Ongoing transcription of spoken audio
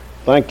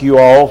Thank you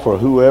all for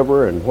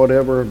whoever and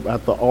whatever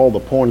at all the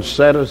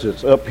poinsettias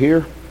that's up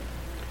here.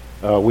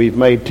 We've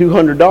made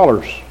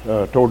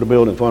 $200 toward the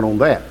building fund on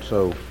that,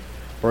 so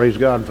praise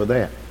God for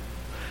that.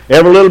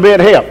 Every little bit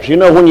helps. You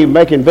know, when you're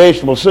making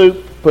vegetable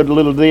soup, put a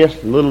little of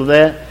this, a little of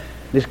that.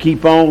 Just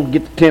keep on,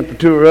 get the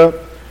temperature up,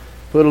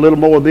 put a little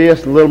more of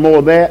this, a little more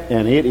of that,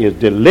 and it is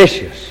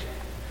delicious.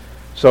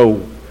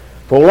 So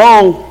for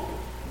long,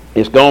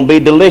 it's going to be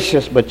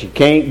delicious, but you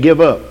can't give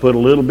up. Put a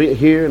little bit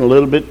here and a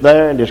little bit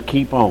there and just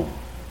keep on.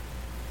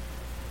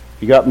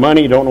 You got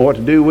money, you don't know what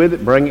to do with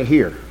it, bring it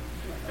here.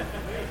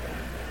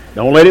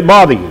 Don't let it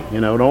bother you.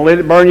 Don't let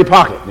it burn your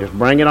pocket. Just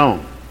bring it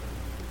on.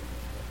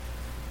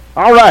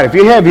 All right, if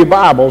you have your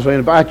Bibles, I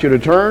invite you to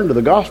turn to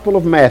the Gospel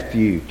of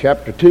Matthew,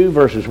 chapter 2,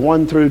 verses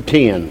 1 through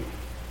 10.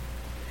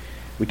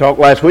 We talked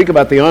last week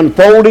about the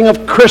unfolding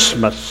of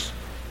Christmas,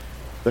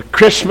 the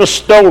Christmas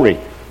story.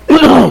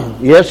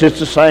 Yes, it's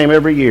the same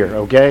every year,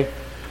 okay?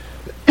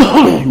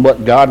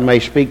 But God may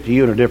speak to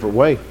you in a different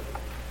way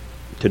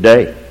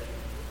today.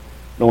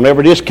 Don't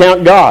ever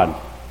discount God,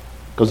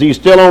 because He's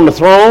still on the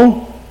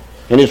throne,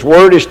 and His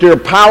Word is still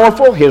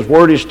powerful, His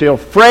Word is still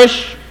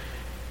fresh,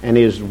 and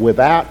is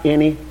without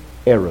any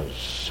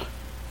errors.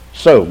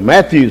 So,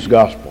 Matthew's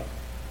Gospel,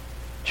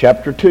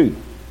 chapter 2,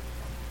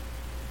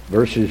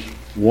 verses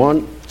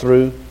 1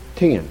 through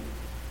 10.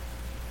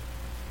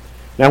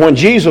 Now when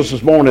Jesus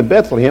was born in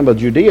Bethlehem of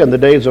Judea in the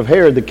days of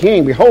Herod the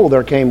king, behold,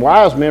 there came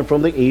wise men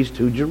from the east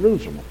to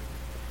Jerusalem,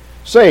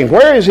 saying,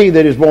 Where is he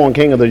that is born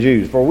King of the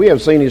Jews? For we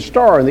have seen his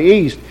star in the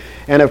east,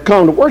 and have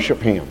come to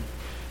worship him.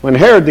 When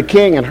Herod the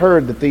king had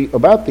heard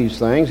about these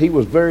things, he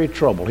was very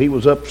troubled. He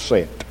was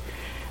upset.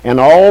 And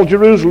all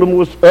Jerusalem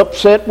was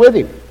upset with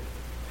him.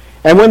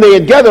 And when they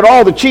had gathered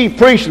all the chief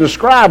priests and the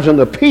scribes and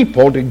the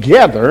people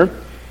together,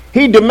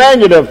 he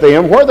demanded of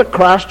them where the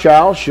Christ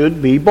child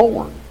should be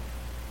born.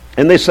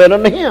 And they said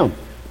unto him,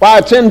 Why,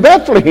 it's in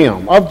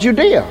Bethlehem of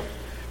Judea,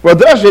 for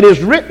thus it is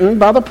written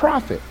by the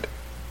prophet.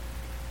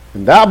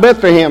 And thou,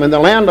 Bethlehem, in the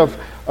land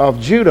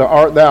of Judah,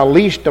 art thou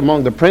least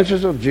among the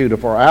princes of Judah,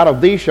 for out of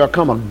thee shall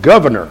come a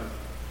governor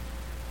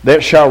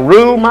that shall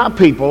rule my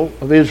people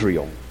of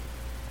Israel.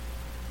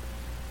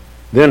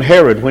 Then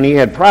Herod, when he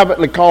had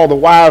privately called the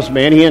wise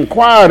men, he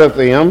inquired of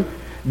them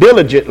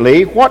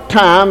diligently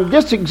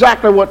just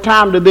exactly what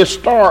time did this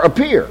star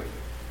appear.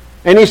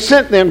 And he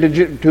sent them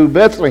to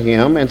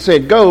Bethlehem and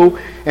said, Go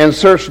and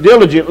search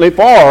diligently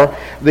for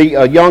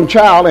the young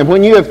child, and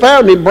when you have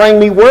found him, bring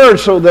me word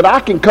so that I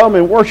can come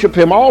and worship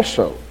him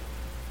also.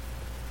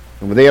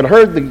 And when they had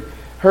heard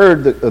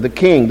the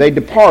king, they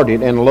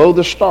departed, and lo,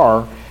 the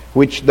star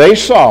which they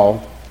saw,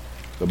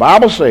 the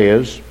Bible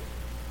says,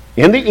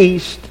 in the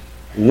east,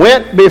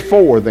 went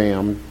before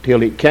them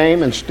till it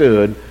came and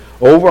stood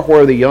over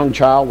where the young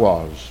child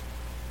was.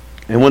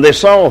 And when they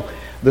saw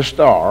the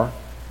star,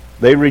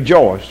 they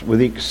rejoiced with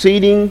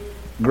exceeding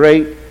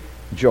great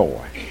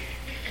joy.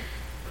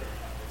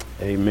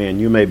 Amen.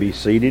 You may be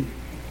seated.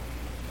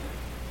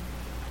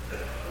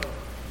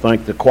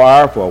 Thank the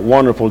choir for a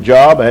wonderful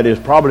job. That is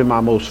probably my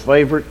most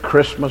favorite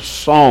Christmas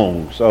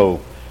song.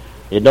 So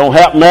it don't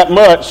happen that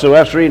much, so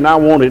that's the reason I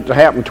want it to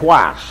happen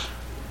twice.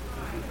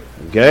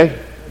 Okay?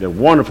 A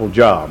wonderful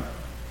job.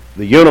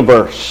 The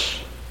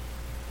universe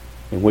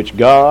in which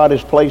God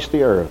has placed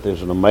the earth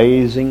is an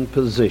amazing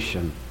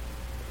position.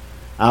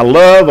 I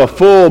love a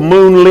full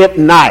moonlit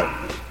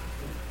night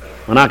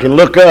when I can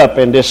look up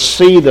and just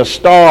see the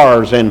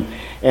stars,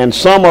 and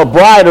some are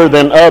brighter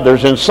than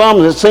others, and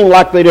some that seem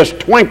like they just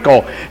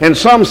twinkle, and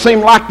some seem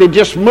like they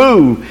just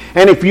move.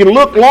 And if you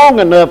look long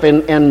enough,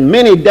 in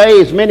many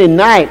days, many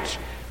nights,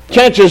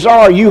 chances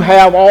are you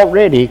have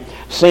already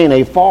seen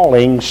a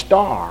falling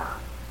star.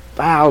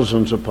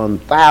 Thousands upon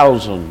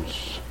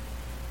thousands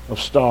of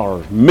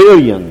stars,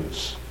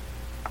 millions,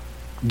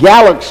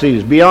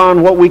 galaxies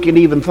beyond what we can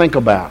even think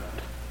about.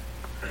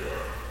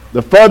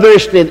 The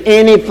furthest that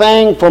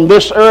anything from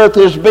this earth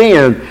has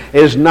been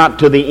is not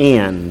to the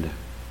end.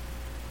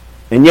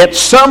 And yet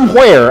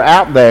somewhere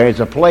out there is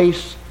a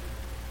place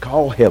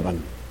called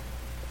heaven,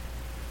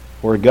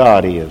 where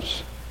God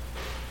is,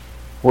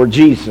 where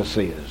Jesus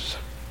is.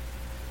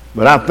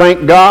 But I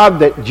thank God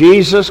that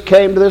Jesus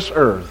came to this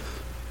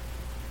earth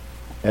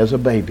as a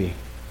baby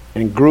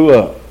and grew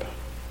up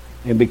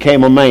and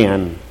became a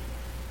man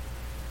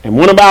and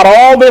went about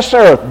all this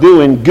earth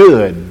doing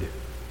good.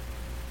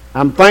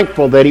 I'm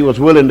thankful that He was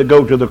willing to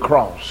go to the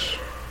cross.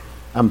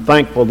 I'm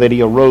thankful that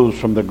He arose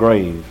from the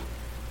grave.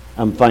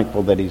 I'm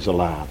thankful that He's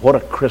alive. What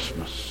a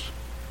Christmas.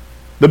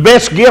 The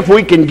best gift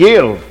we can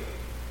give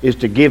is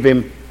to give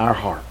Him our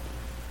heart.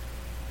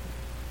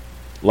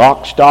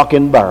 Lock, stock,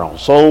 and barrel,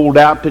 sold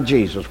out to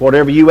Jesus.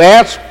 Whatever you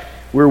ask,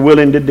 we're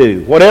willing to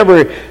do. Whatever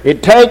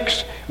it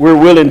takes, we're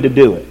willing to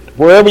do it.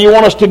 Wherever you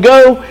want us to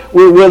go,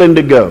 we're willing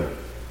to go.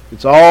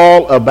 It's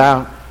all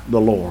about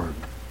the Lord.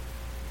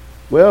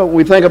 Well,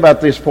 we think about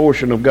this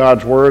portion of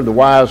God's Word, the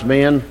wise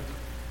men.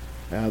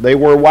 They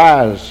were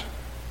wise.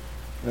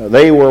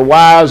 They were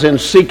wise in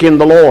seeking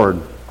the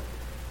Lord.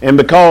 And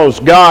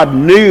because God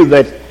knew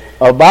that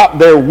about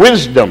their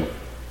wisdom,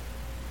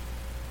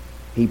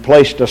 He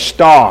placed a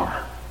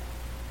star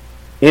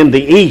in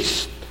the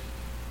east,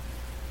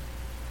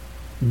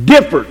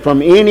 different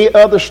from any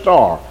other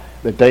star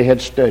that they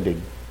had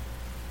studied.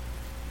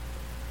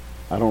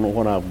 I don't know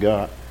what I've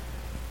got.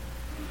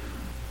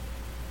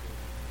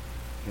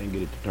 Can't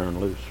get it to turn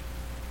loose.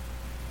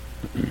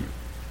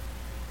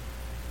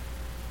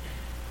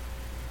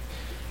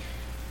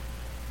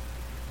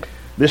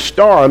 This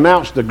star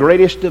announced the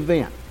greatest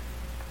event.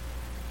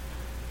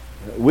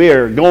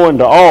 We're going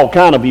to all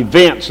kind of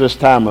events this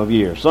time of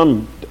year.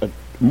 Some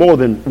more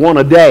than one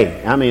a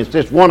day. I mean, it's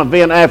just one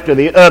event after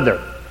the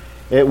other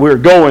that we're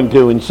going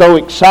to, and so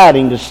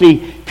exciting to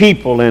see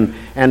people and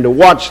to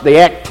watch the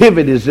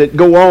activities that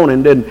go on,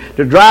 and then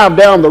to drive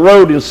down the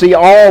road and see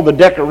all the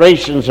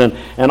decorations and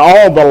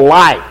all the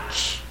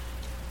lights.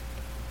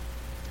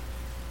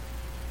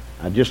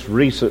 I just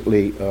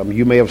recently,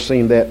 you may have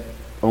seen that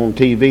on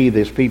TV,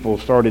 these people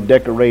started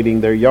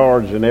decorating their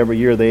yards, and every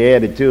year they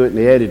added to it, and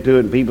they added to it,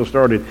 and people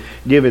started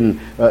giving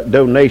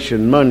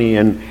donation money,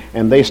 and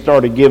they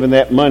started giving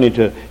that money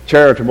to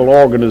charitable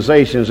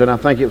organizations, and I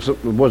think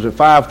was it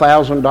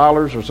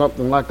 $5,000 or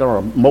something like that,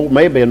 or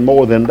maybe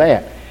more than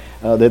that,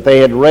 that they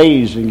had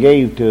raised and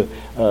gave to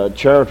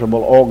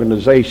charitable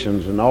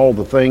organizations, and all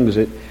the things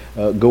that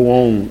go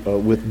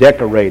on with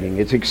decorating.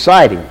 It's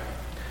exciting.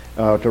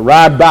 To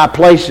ride by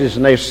places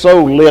and they're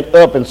so lit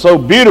up and so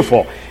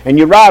beautiful, and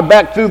you ride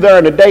back through there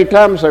in the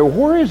daytime and say, well,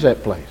 where is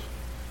that place?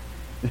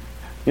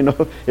 You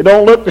know, it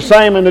don't look the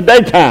same in the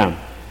daytime.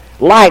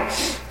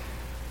 Lights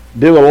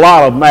do a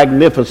lot of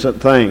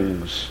magnificent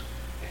things,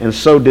 and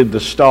so did the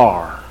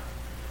star.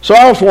 So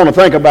I also want to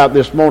think about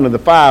this morning the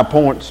 5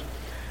 points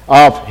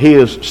of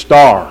his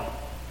star.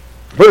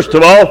 First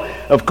of all,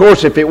 of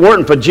course, if it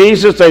weren't for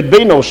Jesus, there'd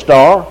be no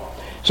star.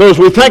 So as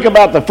we think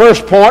about the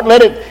first point,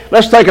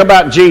 let's think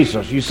about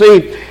Jesus. You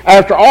see,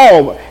 after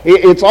all,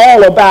 it's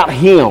all about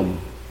him.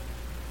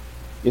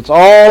 It's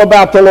all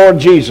about the Lord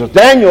Jesus.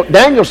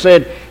 Daniel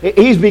said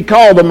he's be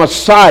called the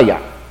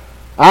Messiah.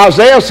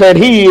 Isaiah said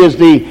he is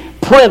the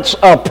Prince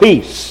of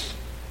Peace.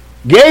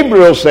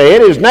 Gabriel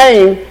said his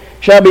name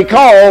shall be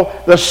called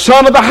the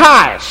Son of the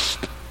Highest.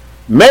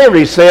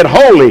 Mary said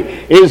holy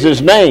is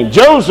his name.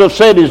 Joseph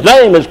said his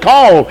name is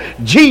called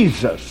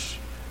Jesus.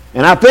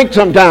 And I think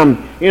sometimes,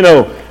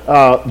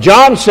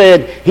 John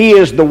said he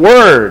is the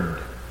Word.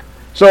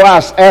 So I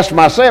asked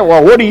myself,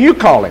 well, what do you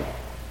call him?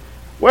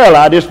 Well,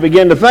 I just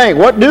began to think,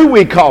 what do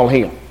we call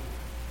him?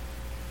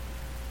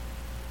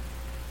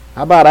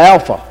 How about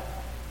Alpha?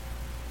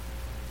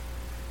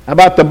 How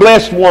about the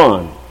Blessed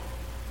One?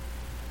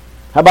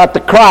 How about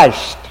the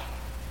Christ?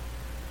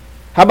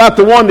 How about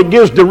the one that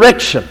gives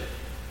direction?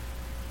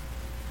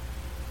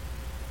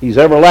 He's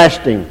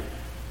everlasting.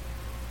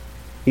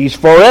 He's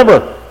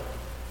forever.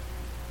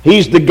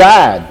 He's the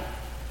guide.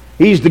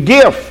 He's the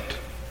gift.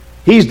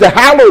 He's the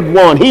hallowed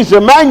one. He's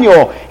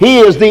Emmanuel. He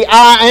is the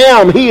I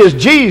am. He is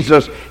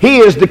Jesus. He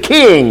is the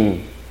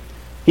King.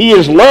 He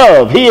is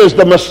love. He is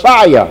the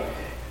Messiah.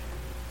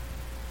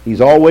 He's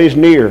always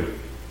near.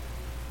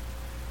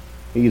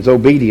 He's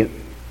obedient.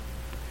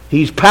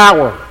 He's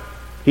power.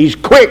 He's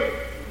quick.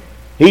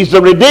 He's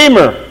the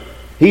Redeemer.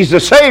 He's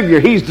the Savior.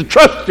 He's the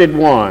trusted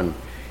one.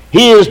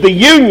 He is the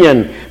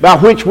union by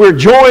which we're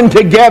joined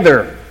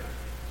together.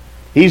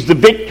 He's the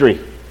victory.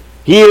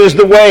 He is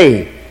the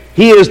way.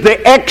 He is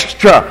the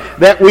extra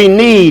that we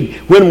need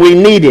when we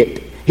need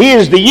it. He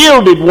is the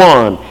yielded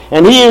one.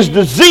 And he is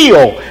the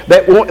zeal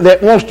that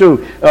wants to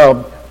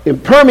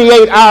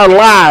permeate our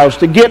lives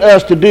to get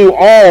us to do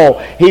all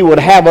he would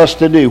have us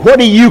to do. What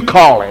do you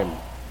call him?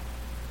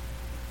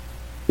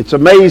 It's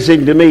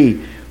amazing to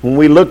me when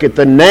we look at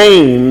the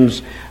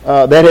names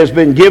that has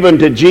been given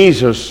to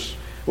Jesus.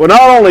 Well,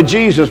 not only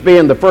Jesus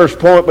being the first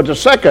point, but the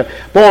second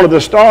point of the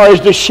star is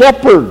the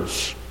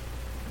shepherds.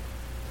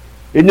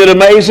 Isn't it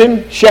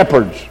amazing?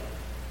 Shepherds.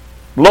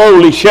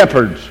 Lowly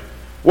shepherds.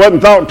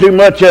 Wasn't thought too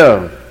much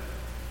of.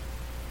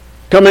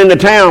 Come into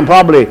town,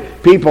 probably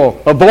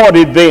people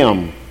avoided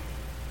them.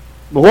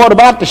 But what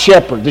about the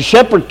shepherd? The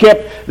shepherd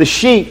kept the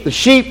sheep. The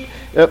sheep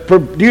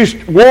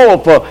produced wool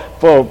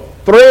for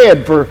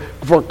thread,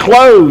 for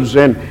clothes,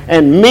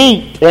 and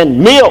meat, and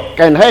milk.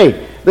 And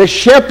hey, the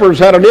shepherds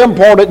had an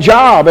important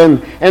job.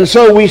 And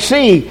so we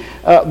see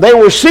they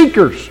were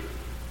seekers.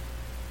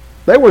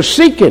 They were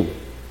seeking.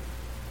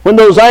 When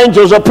those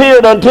angels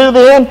appeared unto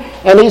them,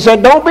 and he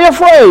said, don't be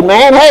afraid,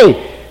 man.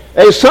 Hey,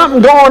 there's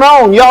something going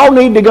on. Y'all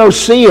need to go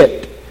see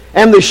it.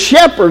 And the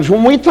shepherds,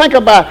 when we think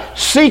about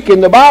seeking,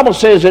 the Bible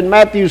says in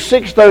Matthew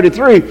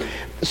 6:33,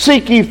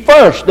 seek ye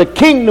first the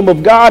kingdom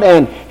of God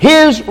and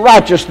his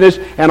righteousness,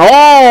 and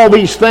all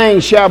these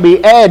things shall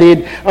be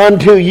added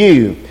unto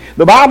you.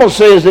 The Bible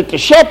says that the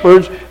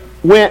shepherds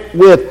went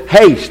with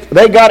haste.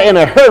 They got in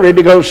a hurry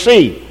to go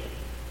see.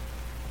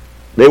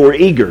 They were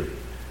eager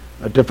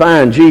to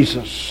find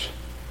Jesus.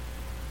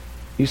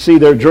 You see,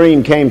 their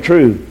dream came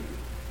true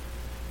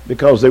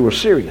because they were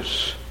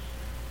serious.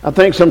 I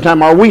think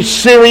sometimes, are we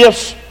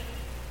serious?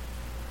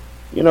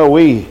 You know,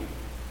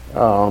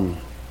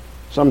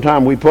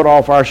 sometimes we put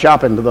off our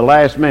shopping to the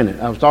last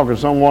minute. I was talking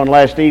to someone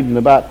last evening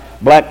about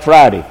Black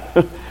Friday.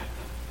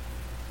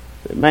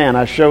 Man,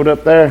 I showed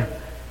up there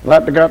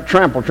like they got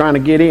trampled trying to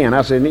get in.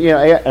 I said,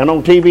 yeah, and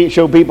on TV it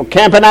showed people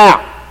camping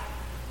out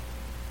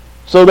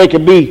so they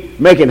could be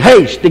making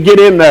haste to get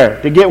in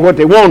there to get what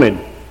they wanted.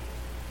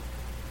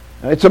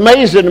 It's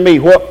amazing to me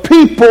what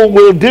people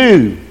will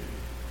do.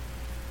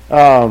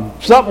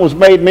 Something was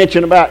made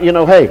mention about,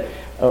 hey,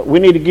 we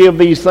need to give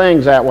these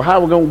things out. Well, how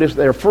are we going to do this?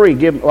 They're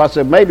free. I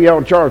said, maybe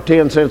y'all charge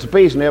 10 cents a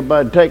piece and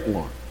everybody take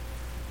one.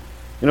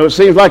 It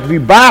seems like if you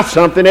buy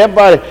something,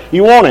 everybody,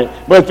 you want it.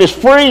 But if it's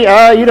free,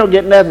 you don't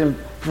get nothing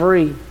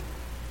free.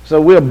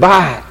 So we'll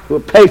buy it. We'll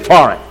pay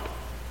for it.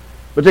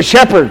 But the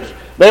shepherds,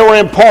 they were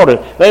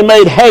important. They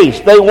made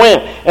haste. They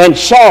went and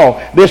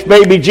saw this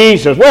baby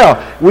Jesus.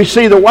 Well, we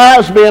see the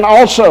wise men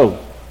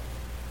also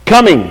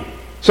coming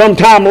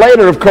sometime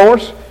later, of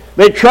course.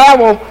 They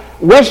travel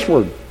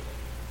westward,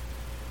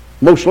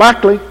 most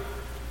likely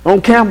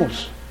on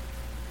camels,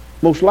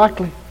 most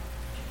likely.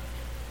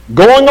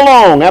 Going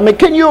along. I mean,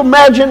 can you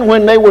imagine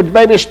when they would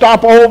maybe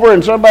stop over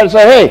and somebody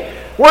say, hey,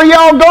 where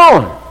y'all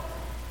going?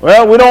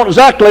 Well, we don't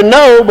exactly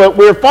know, but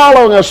we're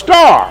following a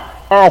star.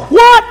 Or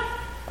what?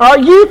 Are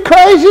you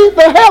crazy?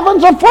 The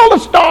heavens are full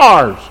of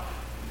stars.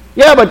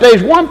 Yeah, but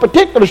there's one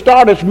particular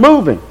star that's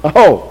moving.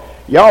 Oh,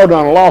 y'all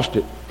done lost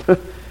it.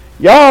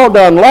 Y'all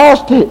done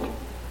lost it.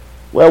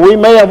 Well, we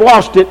may have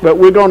lost it, but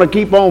we're going to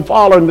keep on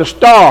following the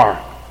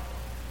star.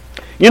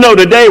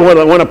 Today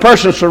when a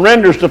person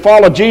surrenders to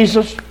follow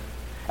Jesus,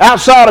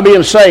 outside of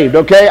being saved,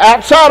 okay?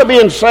 Outside of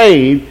being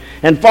saved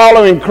and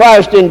following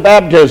Christ in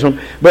baptism,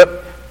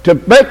 but to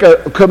make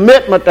a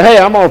commitment to, hey,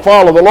 I'm going to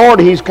follow the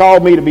Lord. He's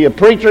called me to be a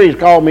preacher. He's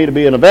called me to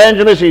be an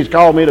evangelist. He's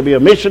called me to be a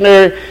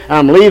missionary.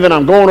 I'm leaving.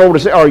 I'm going over to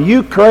say, are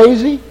you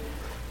crazy?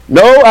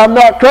 No, I'm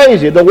not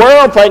crazy. The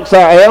world thinks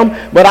I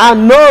am, but I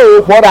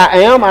know what I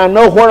am. I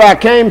know where I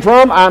came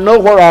from. I know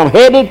where I'm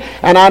headed,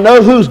 and I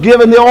know who's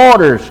giving the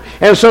orders.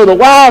 And so the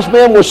wise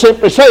men were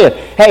simply saying,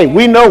 hey,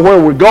 we know where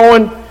we're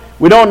going.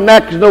 We don't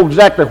know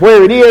exactly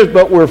where it is,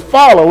 but we're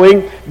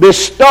following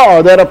this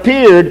star that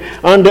appeared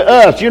unto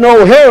us.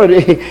 Herod,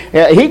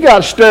 he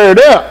got stirred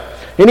up.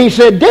 And he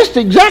said, just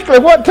exactly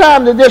what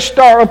time did this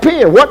star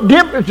appear? What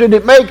difference did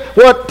it make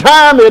what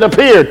time it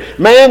appeared?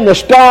 Man, the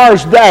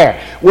star's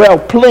there. Well,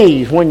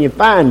 please, when you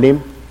find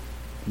him,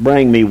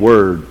 bring me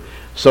word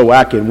so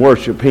I can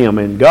worship him.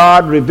 And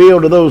God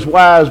revealed to those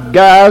wise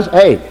guys,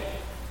 hey,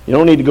 you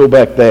don't need to go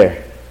back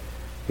there.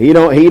 He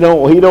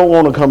don't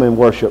want to come and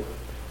worship.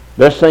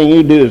 Best thing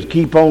you do is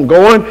keep on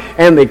going.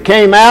 And they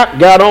came out,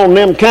 got on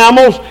them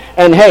camels,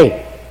 and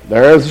hey,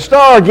 there's the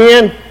star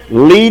again,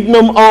 leading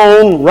them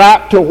on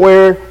right to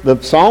where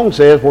the song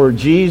says, where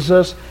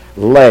Jesus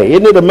lay.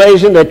 Isn't it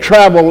amazing? They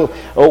travel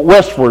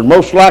westward,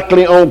 most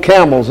likely on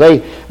camels. They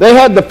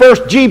had the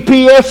first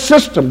GPS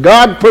system.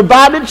 God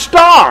provided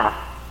star.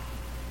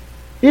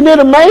 Isn't it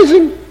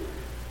amazing?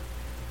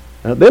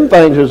 Now, them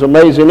things is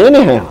amazing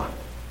anyhow.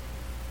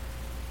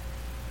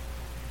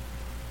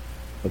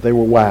 But they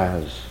were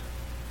wise.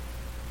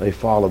 They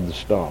followed the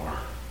star.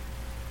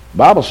 The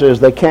Bible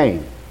says they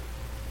came.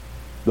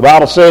 The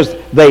Bible says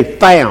they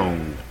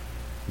found.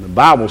 The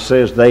Bible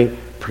says they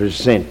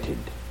presented.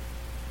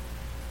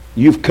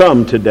 You've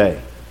come today.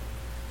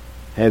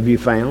 Have you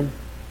found?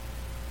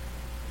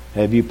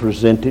 Have you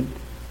presented?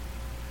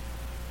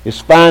 It's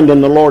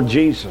finding the Lord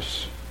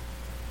Jesus.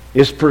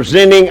 It's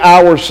presenting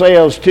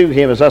ourselves to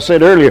him. As I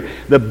said earlier,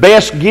 the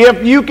best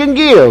gift you can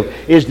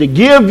give is to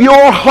give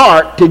your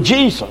heart to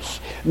Jesus.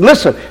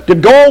 Listen, to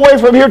go away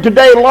from here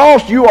today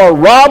lost, you are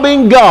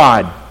robbing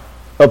God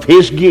of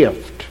his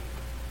gift.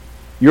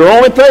 You're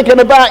only thinking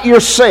about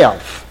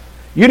yourself.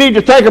 You need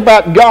to think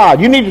about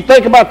God. You need to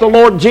think about the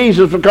Lord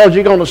Jesus, because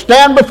you're going to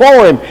stand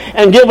before him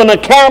and give an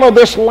account of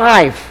this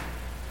life.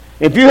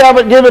 If you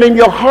haven't given him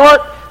your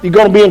heart, you're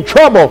going to be in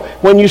trouble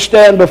when you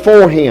stand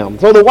before him.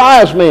 So the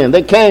wise men,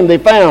 they came, they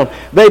found,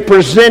 they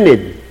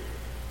presented.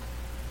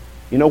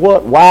 You know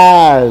what?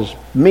 Wise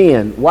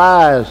men,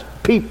 wise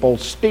people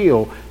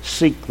still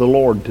seek the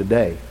Lord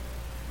today.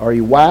 Are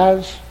you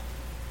wise?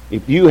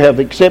 If you have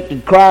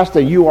accepted Christ,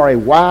 then you are a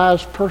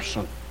wise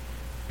person.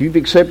 If you've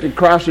accepted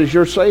Christ as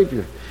your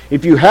Savior.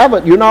 If you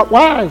haven't, you're not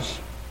wise.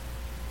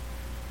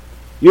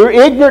 You're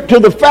ignorant to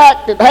the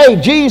fact that, hey,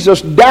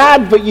 Jesus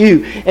died for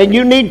you, and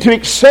you need to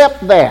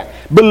accept that.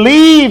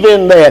 Believe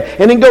in that,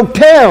 and then go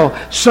tell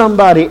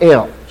somebody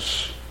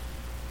else.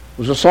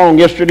 There was a song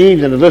yesterday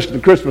evening, I listened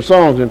to Christmas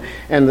songs,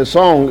 and the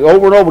song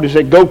over and over, they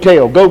said, go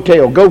tell, go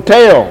tell, go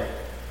tell.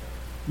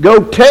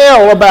 Go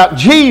tell about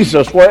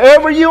Jesus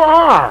wherever you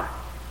are.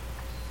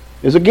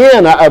 Is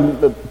again,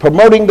 I'm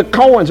promoting the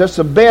coins. That's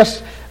the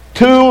best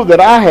tool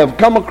that I have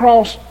come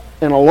across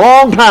in a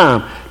long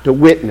time to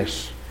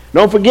witness.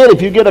 Don't forget,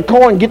 if you get a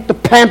coin, get the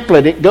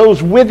pamphlet. It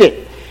goes with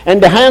it.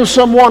 And to hand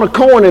someone a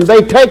coin and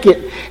they take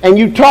it and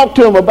you talk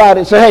to them about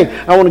it, say, hey,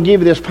 I want to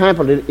give you this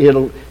pamphlet.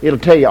 It'll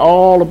tell you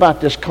all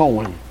about this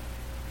coin.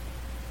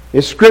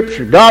 It's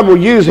Scripture. God will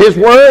use his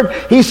word.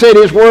 He said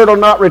his word will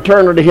not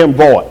return unto him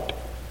void.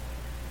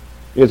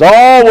 It's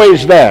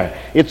always there.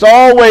 It's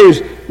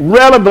always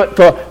relevant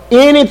for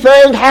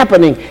anything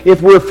happening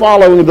if we're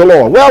following the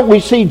Lord. Well, we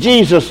see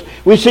Jesus,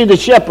 we see the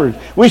shepherds,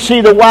 we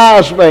see the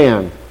wise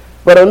man.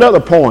 But another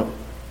point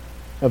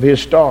of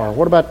his star,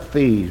 what about the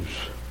thieves?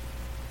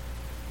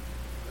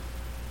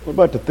 What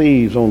about the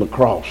thieves on the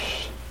cross?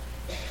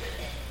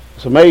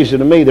 It's amazing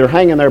to me. They're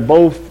hanging there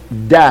both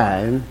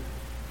dying,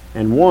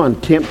 and one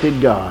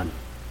tempted God.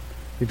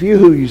 If you're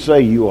who you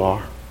say you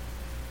are,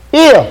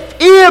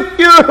 if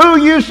you're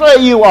who you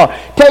say you are,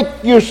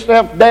 take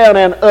yourself down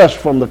and us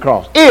from the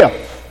cross.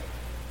 If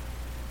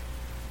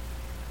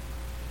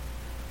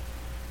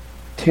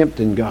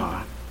tempting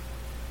God.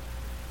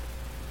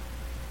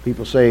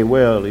 People say,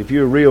 well, if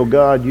you're a real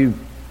God, you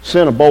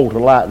send a bolt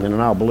of lightning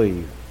and I'll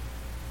believe.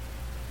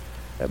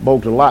 That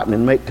bolt of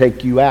lightning may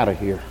take you out of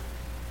here.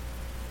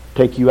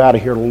 Take you out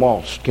of here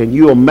lost. Can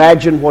you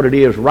imagine what it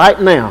is right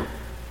now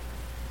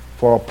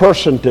for a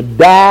person to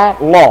die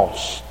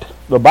lost?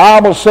 The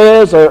Bible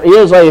says there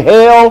is a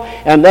hell,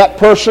 and that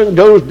person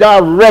goes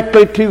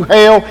directly to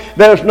hell.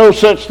 There's no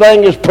such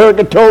thing as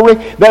purgatory.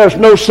 There's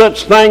no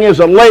such thing as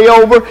a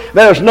layover.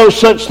 There's no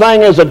such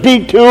thing as a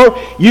detour.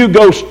 You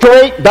go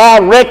straight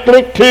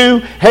directly to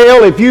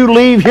hell if you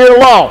leave here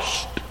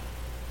lost.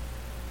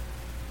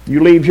 You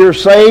leave here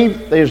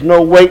saved. There's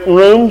no waiting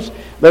rooms.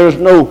 There's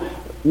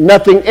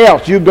nothing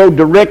else. You go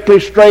directly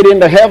straight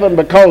into heaven,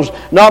 because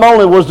not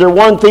only was there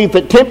one thief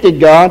that tempted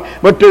God,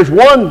 but there's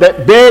one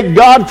that begged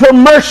God for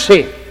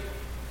mercy.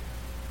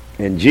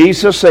 And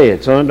Jesus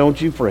said, son,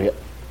 don't you fret.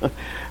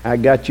 I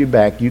got you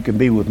back. You can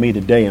be with me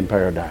today in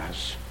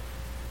paradise.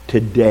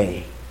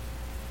 Today.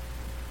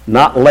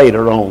 Not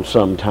later on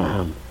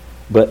sometime,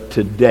 but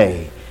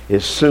today.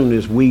 As soon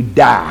as we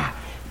die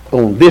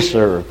on this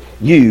earth,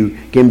 you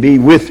can be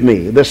with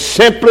me. The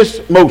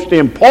simplest, most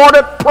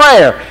important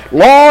prayer.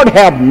 Lord,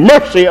 have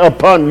mercy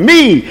upon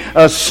me,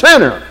 a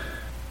sinner,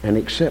 and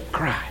accept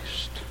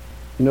Christ.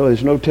 You know,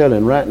 there's no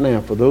telling right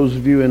now, for those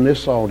of you in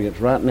this audience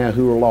right now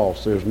who are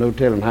lost, there's no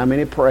telling how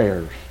many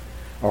prayers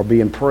are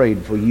being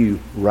prayed for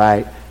you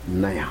right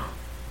now.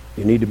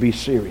 You need to be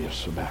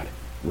serious about it.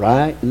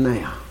 Right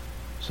now,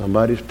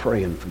 somebody's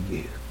praying for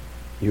you.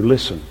 You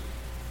listen.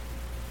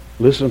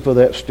 Listen for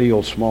that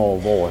still small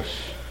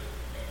voice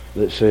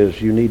that says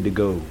you need to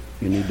go,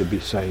 you need to be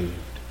saved.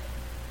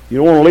 You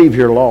don't want to leave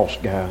here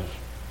lost, guys.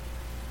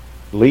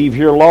 Leave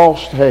here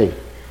lost, hey.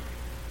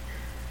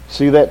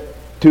 See that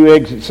 2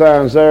 exit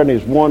signs there, and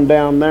there's one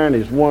down there, and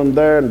there's one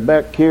there, and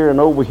back here, and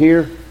over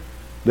here?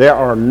 There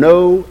are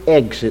no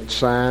exit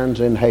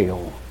signs in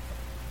hell.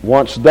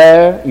 Once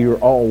there, you're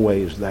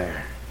always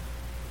there.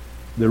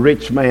 The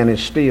rich man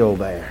is still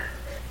there.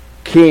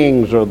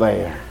 Kings are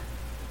there.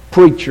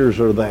 Preachers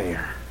are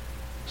there.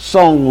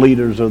 Song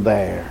leaders are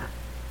there.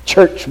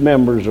 Church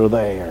members are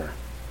there.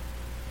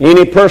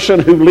 Any person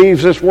who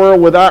leaves this world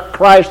without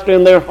Christ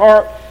in their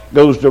heart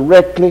goes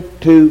directly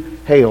to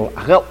hell.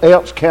 How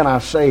else can I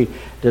say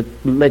to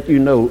let you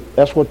know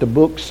that's what the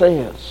book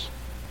says?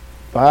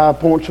 5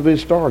 points of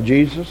his star: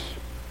 Jesus,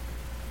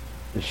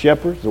 the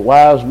shepherds, the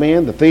wise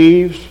men, the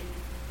thieves.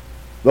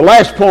 The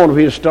last point of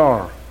his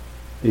star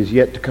is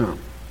yet to come,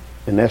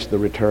 and that's the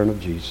return of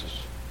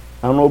Jesus.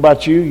 I don't know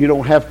about you, you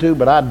don't have to,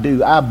 but I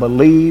do. I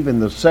believe in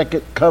the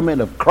second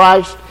coming of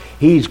Christ.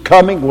 He's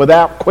coming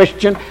without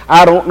question.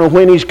 I don't know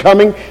when he's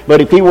coming,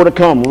 but if he were to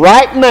come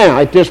right now,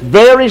 at this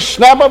very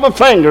snap of a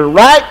finger,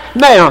 right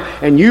now,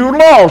 and you're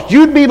lost,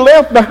 you'd be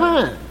left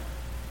behind.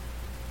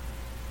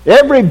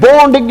 Every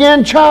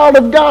born-again child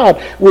of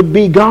God would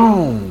be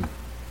gone.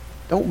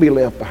 Don't be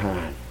left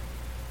behind.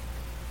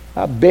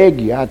 I beg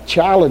you, I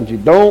challenge you,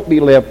 don't be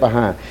left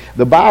behind.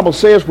 The Bible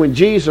says when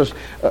Jesus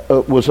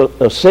was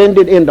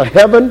ascended into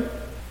heaven,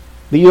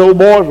 the old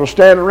boys were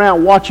standing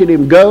around watching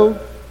him go.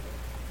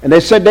 And they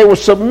said there were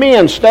some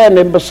men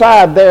standing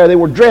beside there. They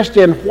were dressed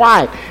in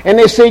white. And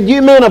they said,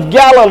 you men of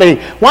Galilee,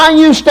 why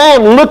you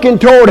stand looking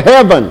toward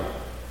heaven?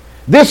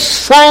 This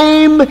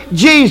same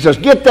Jesus,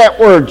 get that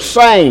word,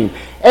 same,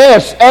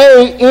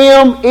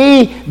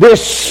 S-A-M-E,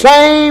 this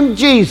same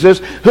Jesus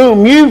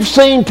whom you've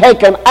seen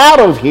taken out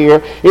of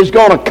here is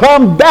going to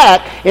come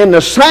back in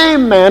the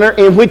same manner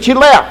in which he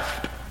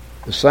left.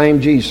 The same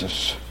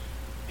Jesus.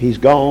 He's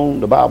gone,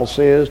 the Bible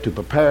says, to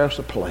prepare us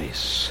a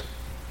place.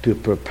 To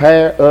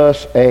prepare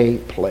us a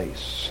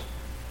place.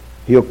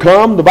 He'll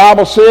come, the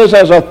Bible says,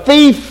 as a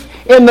thief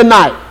in the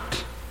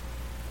night.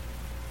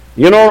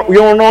 You don't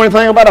know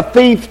anything about a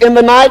thief in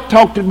the night?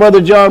 Talk to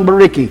Brother John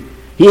Baricki.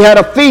 He had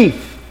a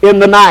thief in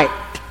the night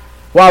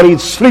while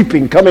he's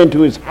sleeping come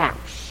into his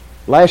house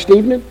last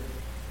evening.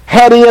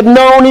 Had he had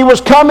known he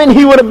was coming,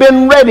 he would have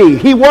been ready.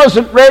 He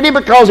wasn't ready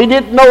because he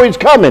didn't know he's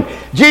coming.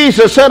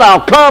 Jesus said, I'll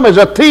come as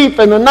a thief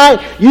in the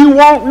night. You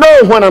won't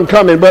know when I'm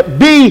coming, but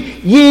be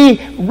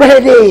ye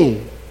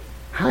ready.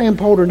 How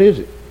important is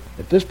it?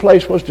 If this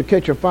place was to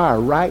catch a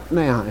fire right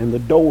now and the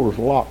door's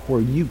locked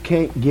where you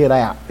can't get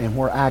out and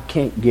where I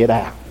can't get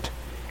out,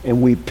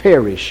 and we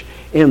perish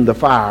in the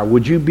fire,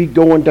 would you be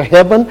going to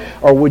heaven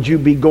or would you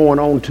be going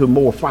on to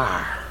more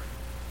fire?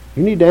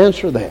 You need to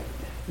answer that.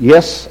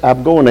 Yes,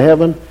 I'm going to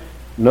heaven.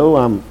 No,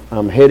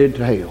 I'm headed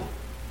to hell.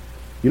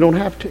 You don't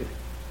have to.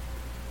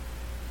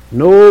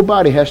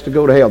 Nobody has to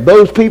go to hell.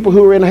 Those people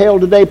who are in hell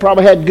today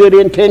probably had good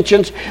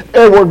intentions.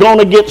 They were going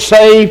to get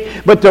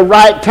saved, but the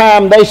right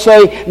time, they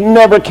say,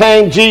 never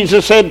came.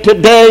 Jesus said,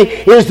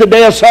 today is the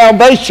day of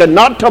salvation,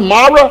 not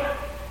tomorrow.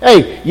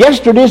 Hey,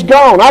 yesterday's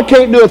gone. I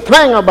can't do a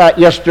thing about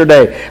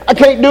yesterday. I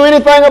can't do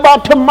anything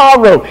about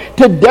tomorrow.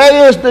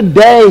 Today is the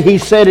day, he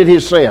said it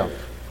himself.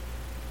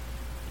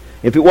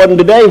 If it wasn't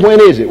today,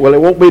 when is it? Well,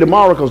 it won't be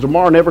tomorrow because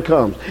tomorrow never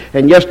comes.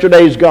 And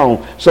yesterday's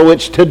gone, so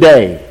it's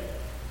today.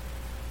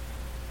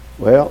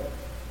 Well,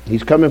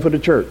 he's coming for the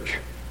church.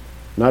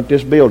 Not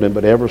this building,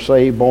 but every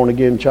saved,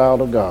 born-again child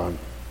of God.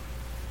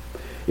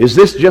 Is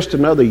this just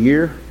another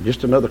year,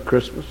 just another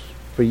Christmas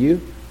for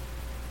you?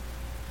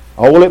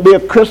 Or will it be a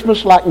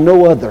Christmas like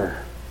no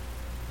other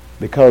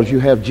because you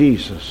have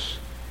Jesus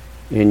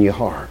in your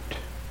heart?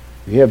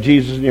 If you have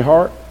Jesus in your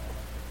heart,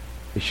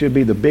 it should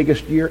be the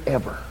biggest year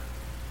ever.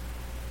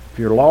 If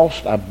you're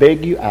lost, I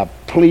beg you, I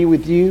plead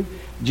with you,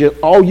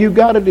 all you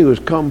got to do is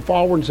come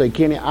forward and say,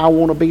 Kenny, I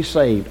want to be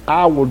saved.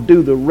 I will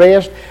do the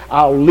rest.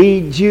 I'll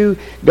lead you.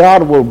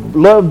 God will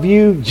love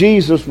you.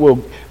 Jesus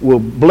will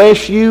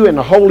bless you, and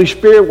the Holy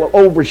Spirit will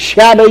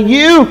overshadow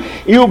you.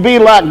 You'll be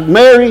like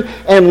Mary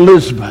and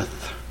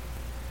Elizabeth,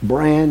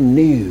 brand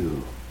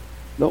new.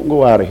 Don't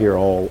go out of here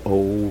all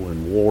old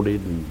and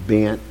warted and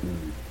bent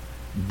and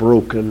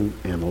broken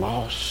and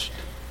lost.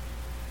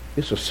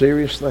 It's a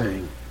serious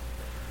thing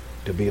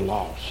to be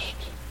lost.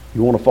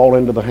 You want to fall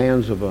into the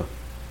hands of a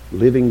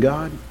living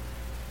God?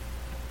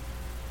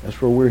 That's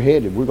where we're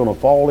headed. We're going to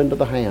fall into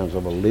the hands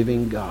of a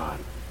living God.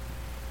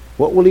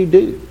 What will he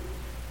do?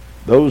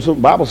 The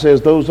Bible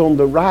says those on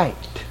the right,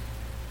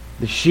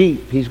 the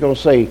sheep, he's going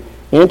to say,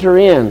 enter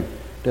in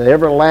to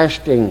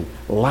everlasting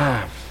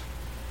life.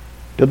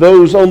 To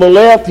those on the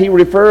left, he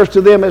refers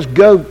to them as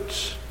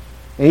goats.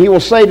 And he will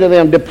say to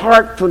them,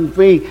 depart from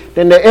me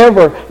into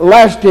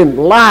everlasting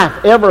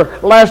life,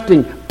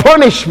 everlasting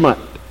punishment.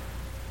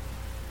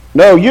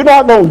 No, you're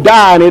not going to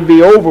die and it'll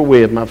be over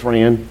with, my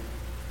friend.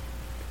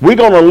 We're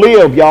going to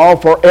live, y'all,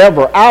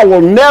 forever. I will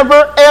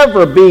never,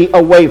 ever be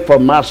away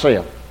from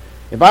myself.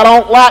 If I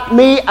don't like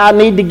me, I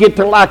need to get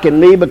to liking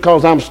me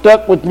because I'm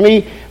stuck with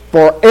me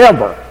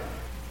forever.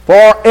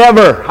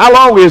 Forever. How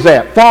long is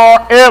that?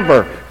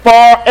 Forever.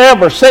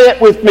 Forever. Say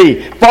it with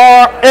me.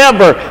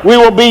 Forever. We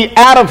will be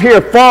out of here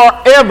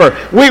forever.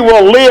 We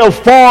will live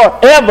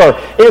forever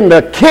in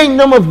the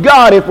kingdom of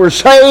God if we're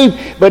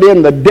saved, but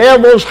in the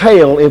devil's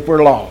hell if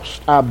we're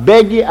lost. I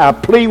beg you, I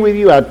plead with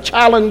you, I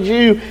challenge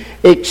you,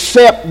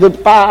 accept the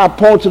 5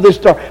 points of this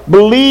story.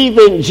 Believe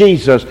in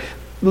Jesus.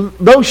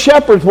 Those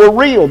shepherds were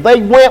real. They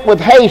went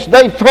with haste.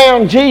 They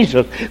found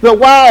Jesus. The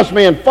wise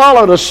men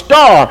followed a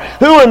star.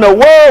 Who in the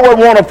world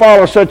would want to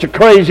follow such a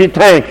crazy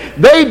thing?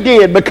 They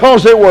did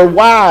because they were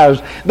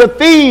wise. The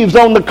thieves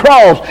on the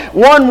cross,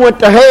 one went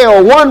to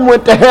hell, one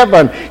went to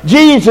heaven.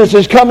 Jesus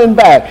is coming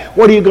back.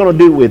 What are you going to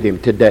do with him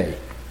today?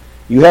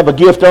 You have a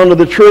gift under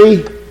the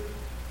tree.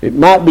 It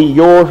might be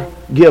your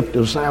gift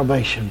of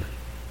salvation.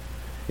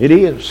 It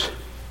is.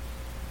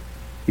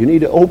 You need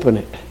to open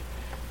it.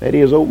 That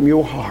is, open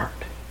your heart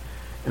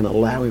and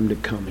allow him to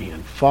come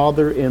in.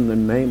 Father, in the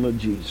name of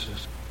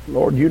Jesus.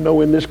 Lord, you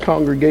know in this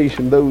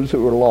congregation those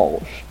who are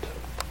lost.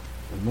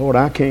 And Lord,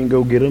 I can't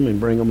go get them and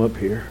bring them up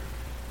here.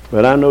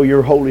 But I know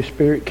your Holy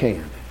Spirit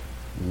can.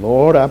 And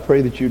Lord, I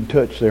pray that you'd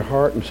touch their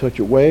heart in such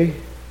a way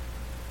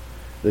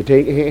that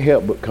they can't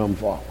help but come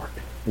forward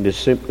and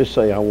just simply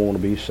say, I want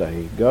to be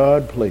saved.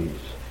 God, please.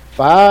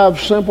 5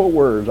 simple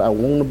words, I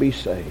want to be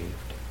saved.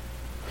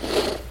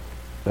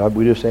 God,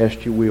 we just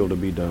ask your will to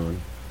be done.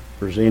 If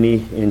there's any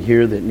in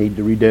here that need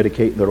to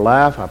rededicate their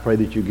life, I pray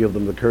that you give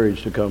them the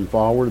courage to come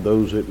forward.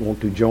 Those that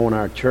want to join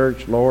our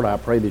church, Lord, I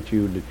pray that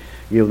you would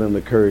give them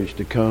the courage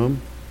to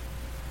come.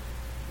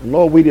 And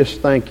Lord, we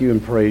just thank you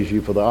and praise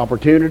you for the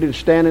opportunity to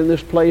stand in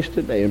this place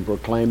today and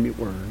proclaim your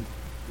word.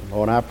 And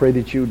Lord, I pray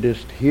that you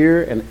just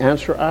hear and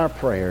answer our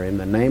prayer. In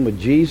the name of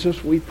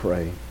Jesus we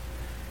pray.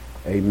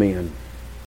 Amen.